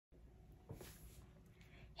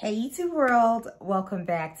Hey YouTube world, welcome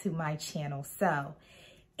back to my channel. So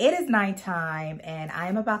it is nighttime and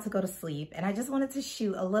I'm about to go to sleep, and I just wanted to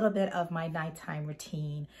shoot a little bit of my nighttime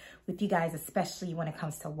routine with you guys, especially when it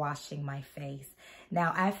comes to washing my face.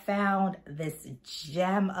 Now I found this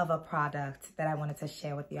gem of a product that I wanted to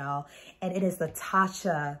share with y'all, and it is the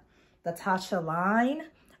Tatcha line.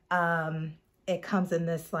 It comes in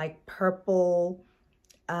this like purple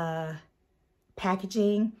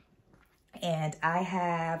packaging. And I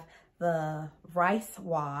have the rice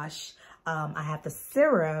wash, I have the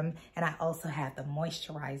serum, and I also have the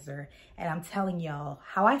moisturizer. And I'm telling y'all,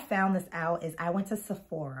 how I found this out is I went to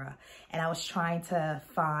Sephora and I was trying to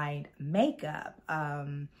find makeup.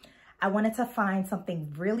 I wanted to find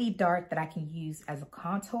something really dark that I can use as a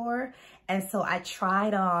contour. And so I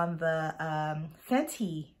tried on the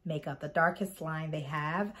Fenty makeup, the darkest line they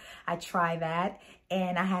have. I tried that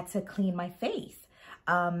and I had to clean my face.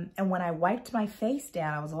 And when I wiped my face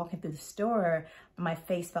down, I was walking through the store, my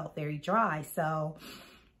face felt very dry. So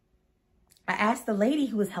I asked the lady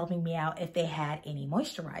who was helping me out if they had any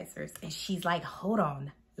moisturizers. And she's like, hold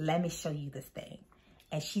on, let me show you this thing.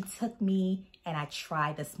 And she took me and I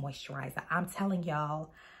tried this moisturizer. I'm telling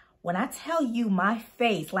y'all, when I tell you my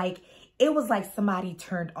face, like it was like somebody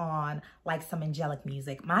turned on like some angelic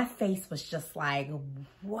music. My face was just like,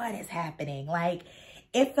 what is happening? Like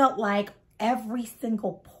it felt like every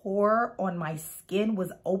single pore on my skin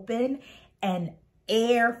was open and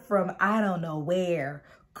air from I don't know where,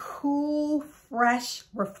 cool, fresh,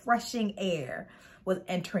 refreshing air was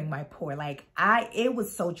entering my pore. Like it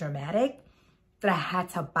was so dramatic that I had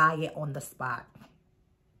to buy it on the spot.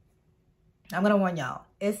 I'm gonna warn y'all,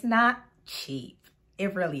 it's not cheap.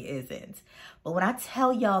 It really isn't. But when I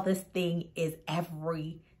tell y'all this thing is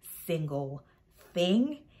every single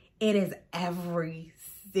thing, it is every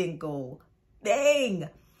single thing.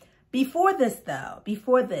 Before this,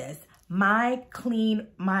 my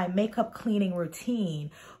makeup cleaning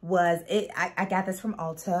routine was I got this from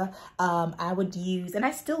Ulta. I would use, and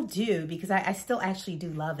I still do because I still actually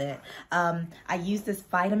do love it. I use this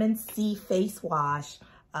vitamin C face wash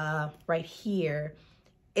right here.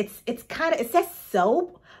 It's kind of, it says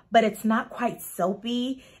soap, but it's not quite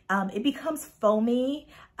soapy. It becomes foamy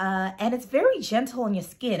and it's very gentle on your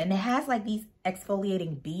skin, and it has like these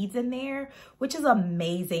exfoliating beads in there, which is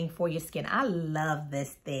amazing for your skin. I love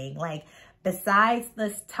this thing. Like besides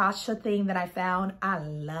this Tatcha thing that I found, I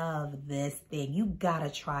love this thing. You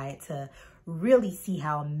gotta try it to really see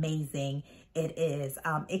how amazing it is.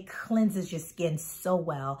 It cleanses your skin so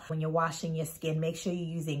well. When you're washing your skin, make sure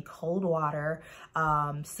you're using cold water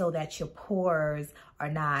so that your pores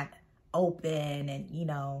are not open, and you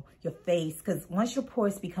know, your face, because once your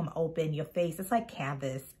pores become open, your face, it's like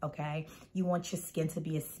canvas, okay? You want your skin to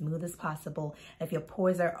be as smooth as possible. If your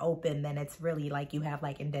pores are open, then it's really like you have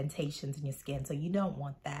like indentations in your skin, so you don't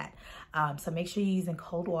want that. So make sure you're using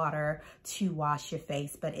cold water to wash your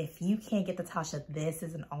face. But if you can't get the Tatcha, this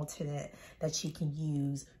is an alternate that you can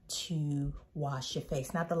use to wash your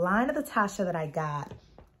face. Now the line of the Tatcha that I got,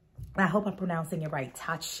 I hope I'm pronouncing it right,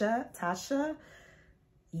 Tatcha,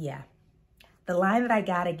 yeah. The line that I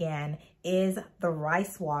got again is the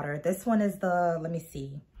rice water. This one is the, let me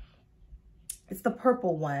see. It's the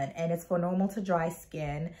purple one, and it's for normal to dry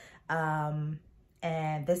skin. And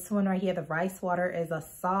this one right here, the rice water, is a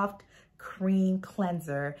soft cream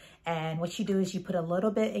cleanser. And what you do is you put a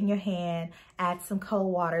little bit in your hand, add some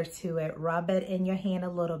cold water to it, rub it in your hand a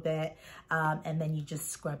little bit, and then you just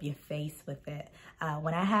scrub your face with it.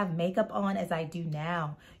 When I have makeup on, as I do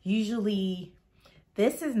now, usually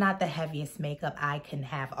this is not the heaviest makeup I can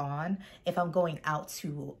have on. If I'm going out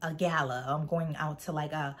to a gala, I'm going out to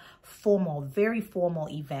like a formal, very formal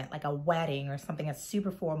event, like a wedding or something that's super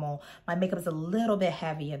formal, my makeup is a little bit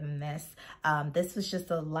heavier than this. This was just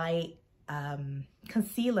a light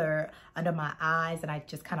concealer under my eyes, and I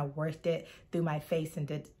just kind of worked it through my face and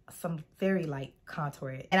did some very light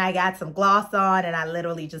contouring. And I got some gloss on, and I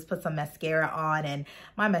literally just put some mascara on, and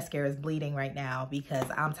my mascara is bleeding right now because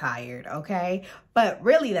I'm tired, okay? But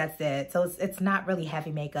really that's it. So it's not really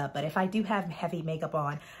heavy makeup, but if I do have heavy makeup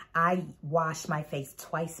on, I wash my face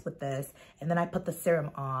twice with this, and then I put the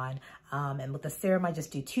serum on. And with the serum, I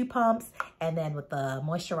just do 2 pumps, and then with the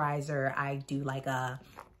moisturizer, I do like a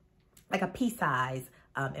pea size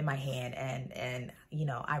in my hand, and you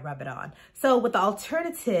know, I rub it on. So with the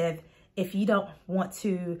alternative, if you don't want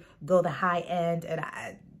to go the high end, and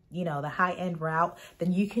you know, the high-end route,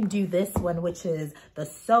 then you can do this one, which is the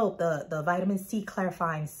soap, the vitamin C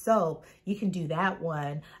clarifying soap. You can do that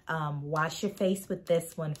one. Wash your face with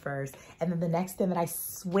this one first. And then the next thing that I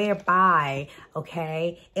swear by,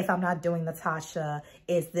 okay, if I'm not doing the Tatcha,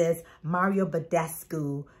 is this Mario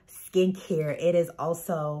Badescu skincare. It is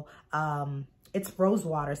also, it's rose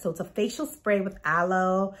water. So it's a facial spray with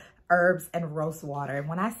aloe, herbs, and rose water. And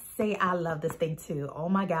when I say I love this thing too, oh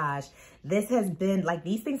my gosh, this has been like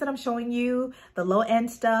these things that I'm showing you, the low end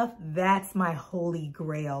stuff, that's my holy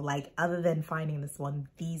grail. Like other than finding this one,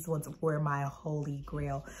 these ones were my holy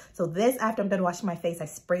grail. So this, after I'm done washing my face, I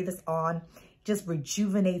spray this on. Just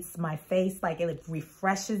rejuvenates my face, like it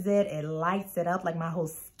refreshes it, it lights it up, like my whole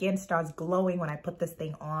skin starts glowing when I put this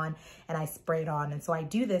thing on and I spray it on. And so I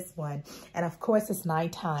do this one, and of course it's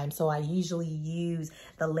nighttime, so I usually use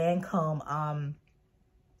the Lancôme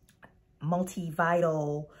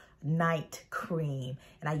multivital night cream,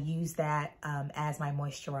 and I use that as my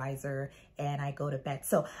moisturizer, and I go to bed.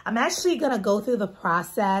 So I'm actually gonna go through the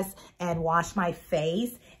process and wash my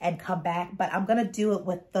face and come back, but I'm gonna do it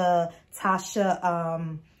with the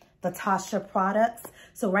Tatcha products.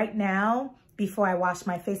 So right now, before I wash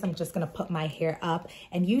my face, I'm just gonna put my hair up.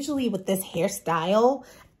 And usually with this hairstyle,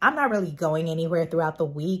 I'm not really going anywhere throughout the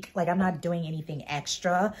week. Like I'm not doing anything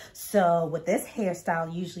extra. So with this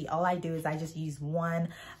hairstyle, usually all I do is I just use one,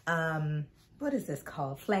 what is this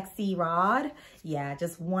called? Flexi rod. Yeah,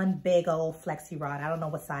 just one big old flexi rod. I don't know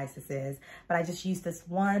what size this is, but I just use this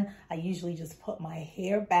one. I usually just put my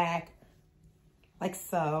hair back like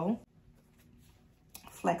so.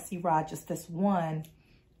 Flexi rod, just this one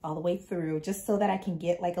all the way through, just so that I can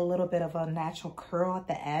get like a little bit of a natural curl at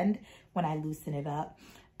the end when I loosen it up.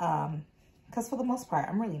 Because for the most part,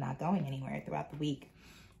 I'm really not going anywhere throughout the week.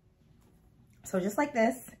 So just like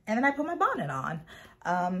this, and then I put my bonnet on,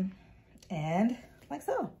 and like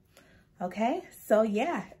so. Okay, so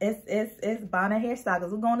yeah, it's bonnet hairstyle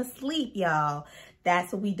because we're going to sleep, y'all.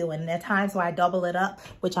 That's what we doing. And there are times where I double it up,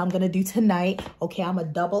 which I'm gonna do tonight. Okay, I'm gonna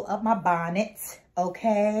double up my bonnet,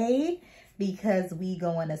 okay, because we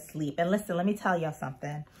going to sleep. And listen, let me tell y'all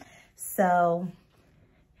something. So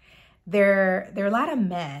there are a lot of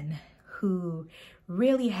men who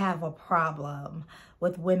really have a problem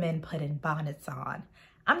with women putting bonnets on.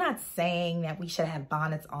 I'm not saying that we should have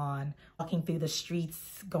bonnets on walking through the streets,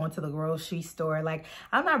 going to the grocery store. Like,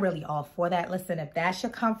 I'm not really all for that. Listen, if that's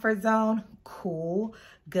your comfort zone, cool,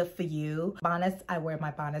 good for you. Bonnets, I wear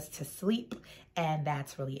my bonnets to sleep, and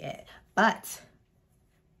that's really it. But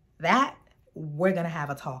that we're gonna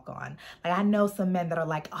have a talk on. Like, I know some men that are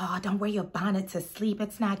like, oh, don't wear your bonnet to sleep,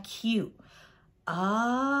 it's not cute.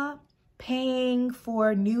 Paying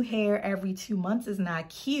for new hair every 2 months is not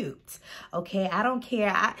cute. Okay, I don't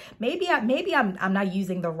care. Maybe I'm not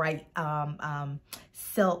using the right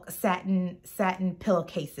silk satin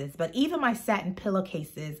pillowcases, but even my satin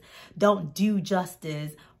pillowcases don't do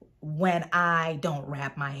justice when I don't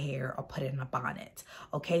wrap my hair or put it in a bonnet.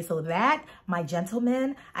 Okay, so that, my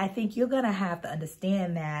gentlemen, I think you're gonna have to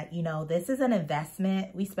understand that, you know, this is an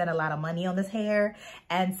investment. We spend a lot of money on this hair,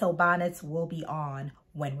 and so bonnets will be on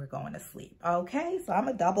when we're going to sleep. Okay, so I'm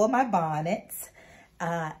gonna double my bonnets.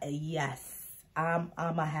 Yes, I'm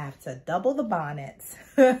gonna have to double the bonnets.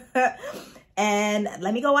 And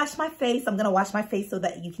let me go wash my face. I'm gonna wash my face so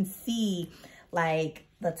that you can see like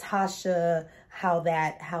the Tatcha, how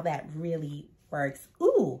that really works.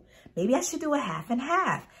 Ooh, maybe I should do a half and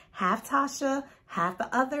half. Half Tatcha, half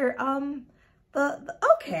the other,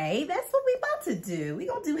 okay, that's what we about to do. We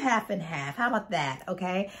gonna do half and half. How about that,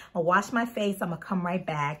 okay? I'll wash my face. I'm gonna come right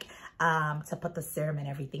back to put the serum and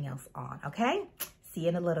everything else on, okay? See you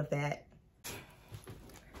in a little bit.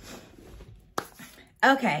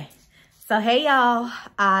 Okay, so hey y'all,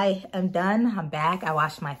 I am done. I'm back. I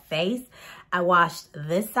washed my face. I washed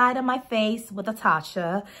this side of my face with the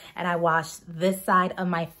Tatcha, and I washed this side of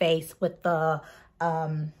my face with the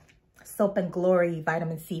Soap&Glory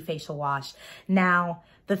Vitamin C Facial Wash. Now,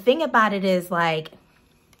 the thing about it is, like,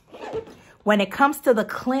 when it comes to the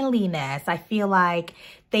cleanliness, I feel like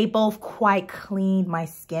they both quite cleaned my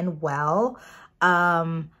skin well.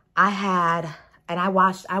 I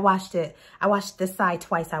washed this side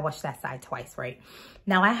twice. I washed that side twice, right?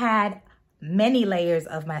 Now, I had many layers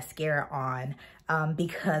of mascara on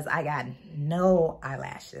because I got no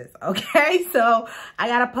eyelashes, okay? So I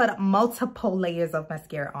gotta put multiple layers of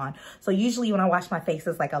mascara on. So usually when I wash my face,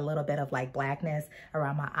 it's like a little bit of like blackness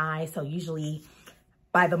around my eyes. So usually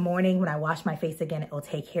by the morning when I wash my face again, it will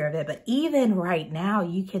take care of it. But even right now,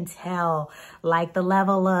 you can tell like the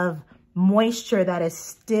level of moisture that is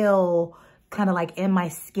still kind of like in my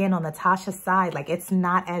skin on the Tatcha side. Like it's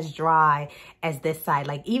not as dry as this side.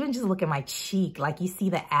 Like even just look at my cheek, like you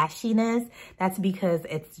see the ashiness, that's because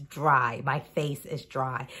it's dry. My face is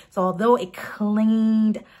dry. So although it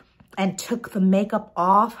cleaned and took the makeup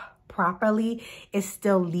off properly, it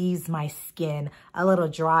still leaves my skin a little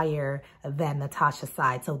drier than the Tatcha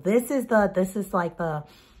side. So this is like the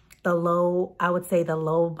low, I would say the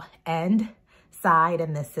low end side,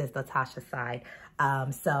 and this is the Tatcha side.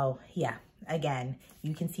 So yeah, again,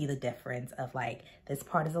 you can see the difference of like, this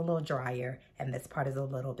part is a little drier and this part is a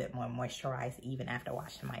little bit more moisturized even after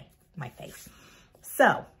washing my face.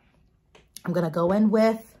 So I'm gonna go in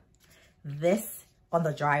with this on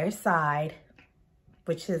the drier side,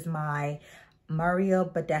 which is my Mario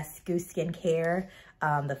Badescu Skincare,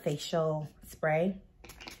 the facial spray.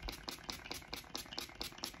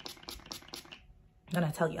 And I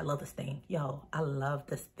tell you, I love this thing. Yo, I love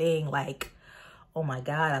this thing. Like, oh my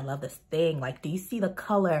God, I love this thing. Like, do you see the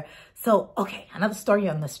color? So, okay, another story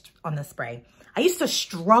on this spray. I used to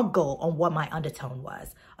struggle on what my undertone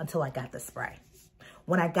was until I got the spray.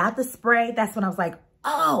 When I got the spray, that's when I was like,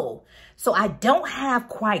 oh, so I don't have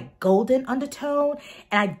quite golden undertone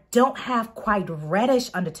and I don't have quite reddish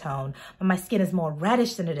undertone, but my skin is more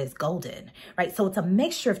reddish than it is golden, right? So it's a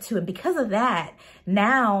mixture of two. And because of that,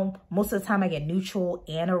 now most of the time I get neutral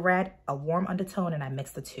and a warm undertone, and I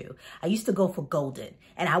mix the two. I used to go for golden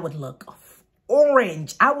and I would look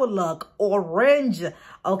orange. I would look orange,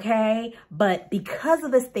 okay? But because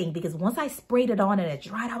of this thing, because once I sprayed it on and it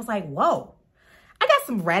dried, I was like, whoa, I got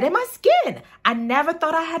some red in my skin. I never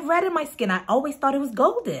thought I had red in my skin. I always thought it was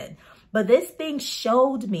golden. But this thing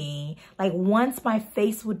showed me, like, once my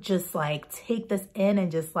face would just like take this in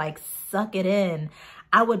and just like suck it in,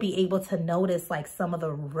 I would be able to notice like some of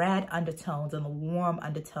the red undertones and the warm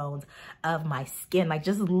undertones of my skin. Like,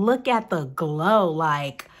 just look at the glow,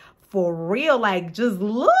 like for real, like just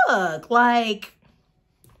look, like,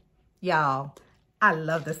 y'all, I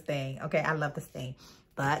love this thing. Okay, I love this thing,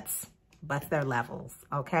 but they're levels,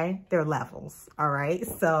 okay? They're levels, all right?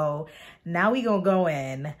 So now we gonna go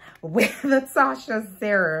in with the Tatcha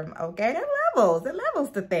serum, okay? They're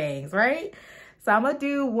levels to things, right? So I'm gonna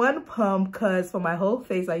do one pump because for my whole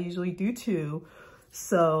face, I usually do two.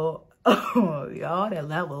 So, oh, y'all, they're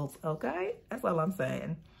levels, okay? That's all I'm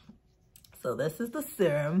saying. So this is the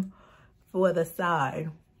serum for the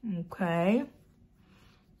side, okay?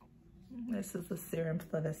 This is the serum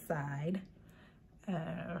for the side.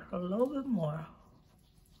 A little bit more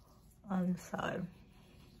on the side.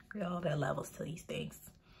 Y'all, there are levels to these things.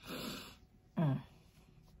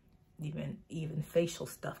 Even facial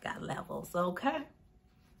stuff got levels, okay?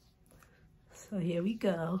 So here we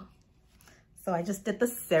go. So I just did the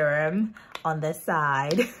serum on this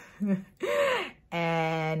side.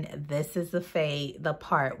 And this is the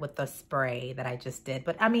part with the spray that I just did.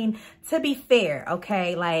 But I mean, to be fair,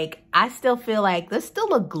 okay, like I still feel like there's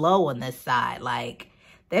still a glow on this side. Like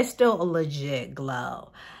there's still a legit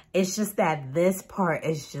glow. It's just that this part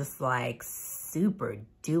is just like super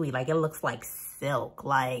dewy. Like it looks like silk.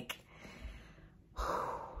 Like,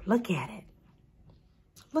 look at it.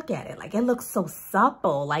 Look at it. Like it looks so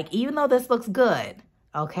supple. Like even though this looks good,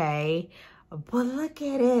 okay, but look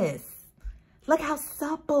at this. Look how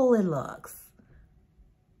supple it looks.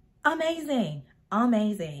 Amazing,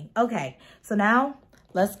 amazing. Okay, so now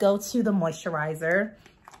let's go to the moisturizer.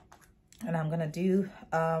 And I'm gonna do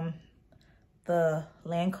the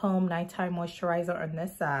Lancôme Nighttime Moisturizer on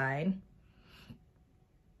this side.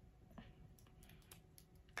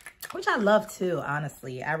 Which I love too,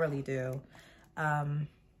 honestly, I really do.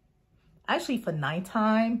 Actually for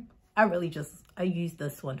nighttime, I use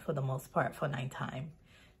this one for the most part for nighttime.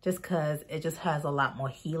 Just because it just has a lot more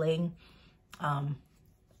healing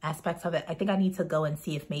aspects of it. I think I need to go and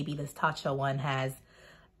see if maybe this Tatcha one has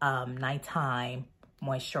nighttime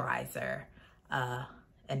moisturizer.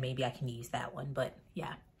 And maybe I can use that one, but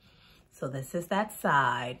yeah. So this is that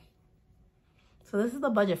side. So this is the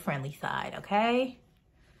budget-friendly side, okay?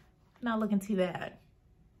 Not looking too bad.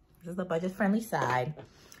 This is the budget-friendly side.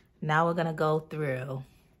 Now we're gonna go through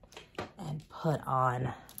and put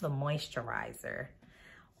on the moisturizer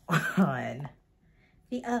on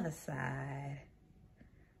the other side.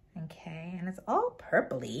 Okay, and it's all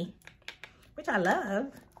purpley, which I love.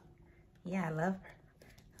 Yeah, I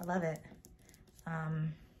love it.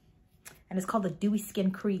 And it's called the Dewy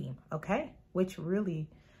Skin Cream, okay? Which really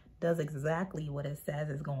does exactly what it says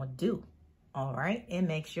it's gonna do. All right, it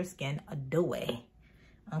makes your skin a dewy,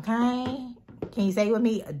 okay? Can you say it with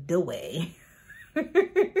me? A dewy.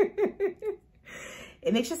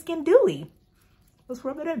 It makes your skin dewy. Let's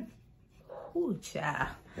rub it in. Ooh, child.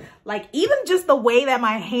 Like, even just the way that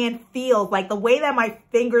my hand feels, like the way that my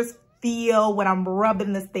fingers feel when I'm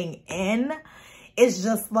rubbing this thing in, is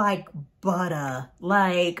just like butter.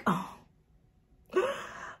 Like, oh.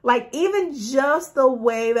 Like, even just the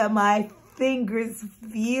way that my fingers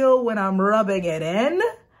feel when I'm rubbing it in,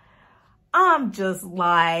 I'm just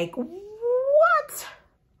like, what?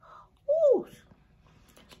 Ooh.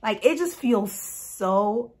 Like, it just feels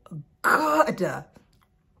so good.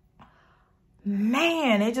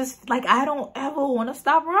 Man, it just, like, I don't ever want to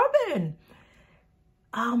stop rubbing.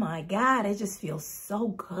 Oh my God, it just feels so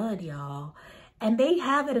good, y'all. And they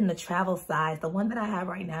have it in the travel size. The one that I have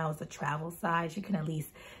right now is the travel size. You can at least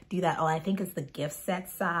do that. Oh, I think it's the gift set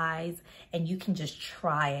size. And you can just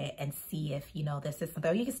try it and see if, you know, this is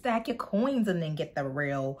something. You can stack your coins and then get the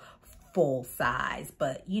real full size.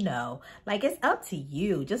 But, you know, like, it's up to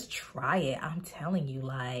you. Just try it. I'm telling you,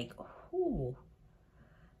 like, ooh.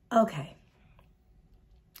 Okay.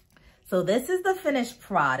 So this is the finished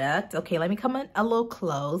product. Okay, let me come in a little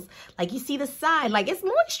close. Like, you see the side, like, it's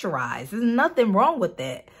moisturized. There's nothing wrong with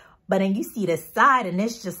it. But then you see the side and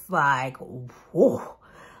it's just like, whoa.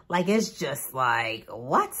 Like, it's just like,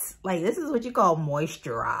 what? Like, this is what you call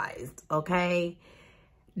moisturized, okay?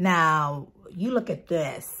 Now, you look at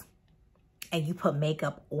this and you put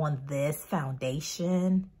makeup on this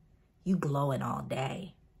foundation, you glowing all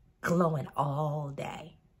day. Glowing all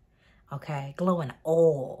day, okay? Glowing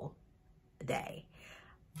all day.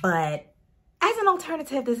 But as an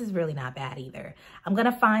alternative, this is really not bad either. I'm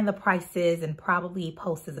gonna find the prices and probably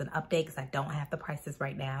post as an update because I don't have the prices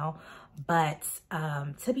right now. But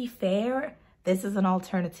to be fair, this is an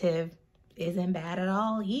alternative. Isn't bad at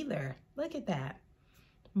all either. Look at that,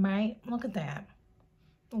 right? Look at that.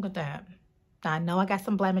 Look at that. I know I got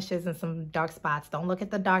some blemishes and some dark spots. Don't look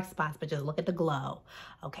at the dark spots, but just look at the glow.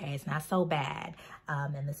 Okay, it's not so bad.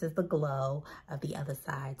 And this is the glow of the other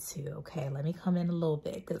side too. Okay, let me come in a little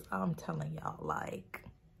bit because I'm telling y'all, like,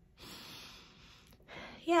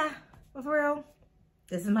 yeah, for real.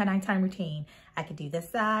 This is my nighttime routine. I could do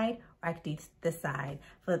this side or I could do this side.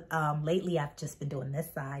 But lately I've just been doing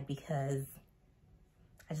this side because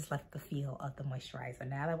I just like the feel of the moisturizer.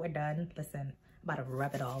 Now that we're done, listen, I'm about to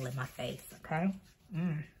rub it all in my face, okay?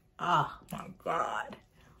 Oh my God.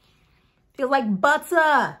 Feels like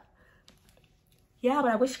butter. Yeah,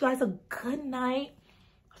 but I wish you guys a good night.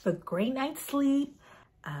 Have a great night's sleep.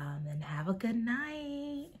 And have a good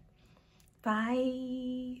night. Bye.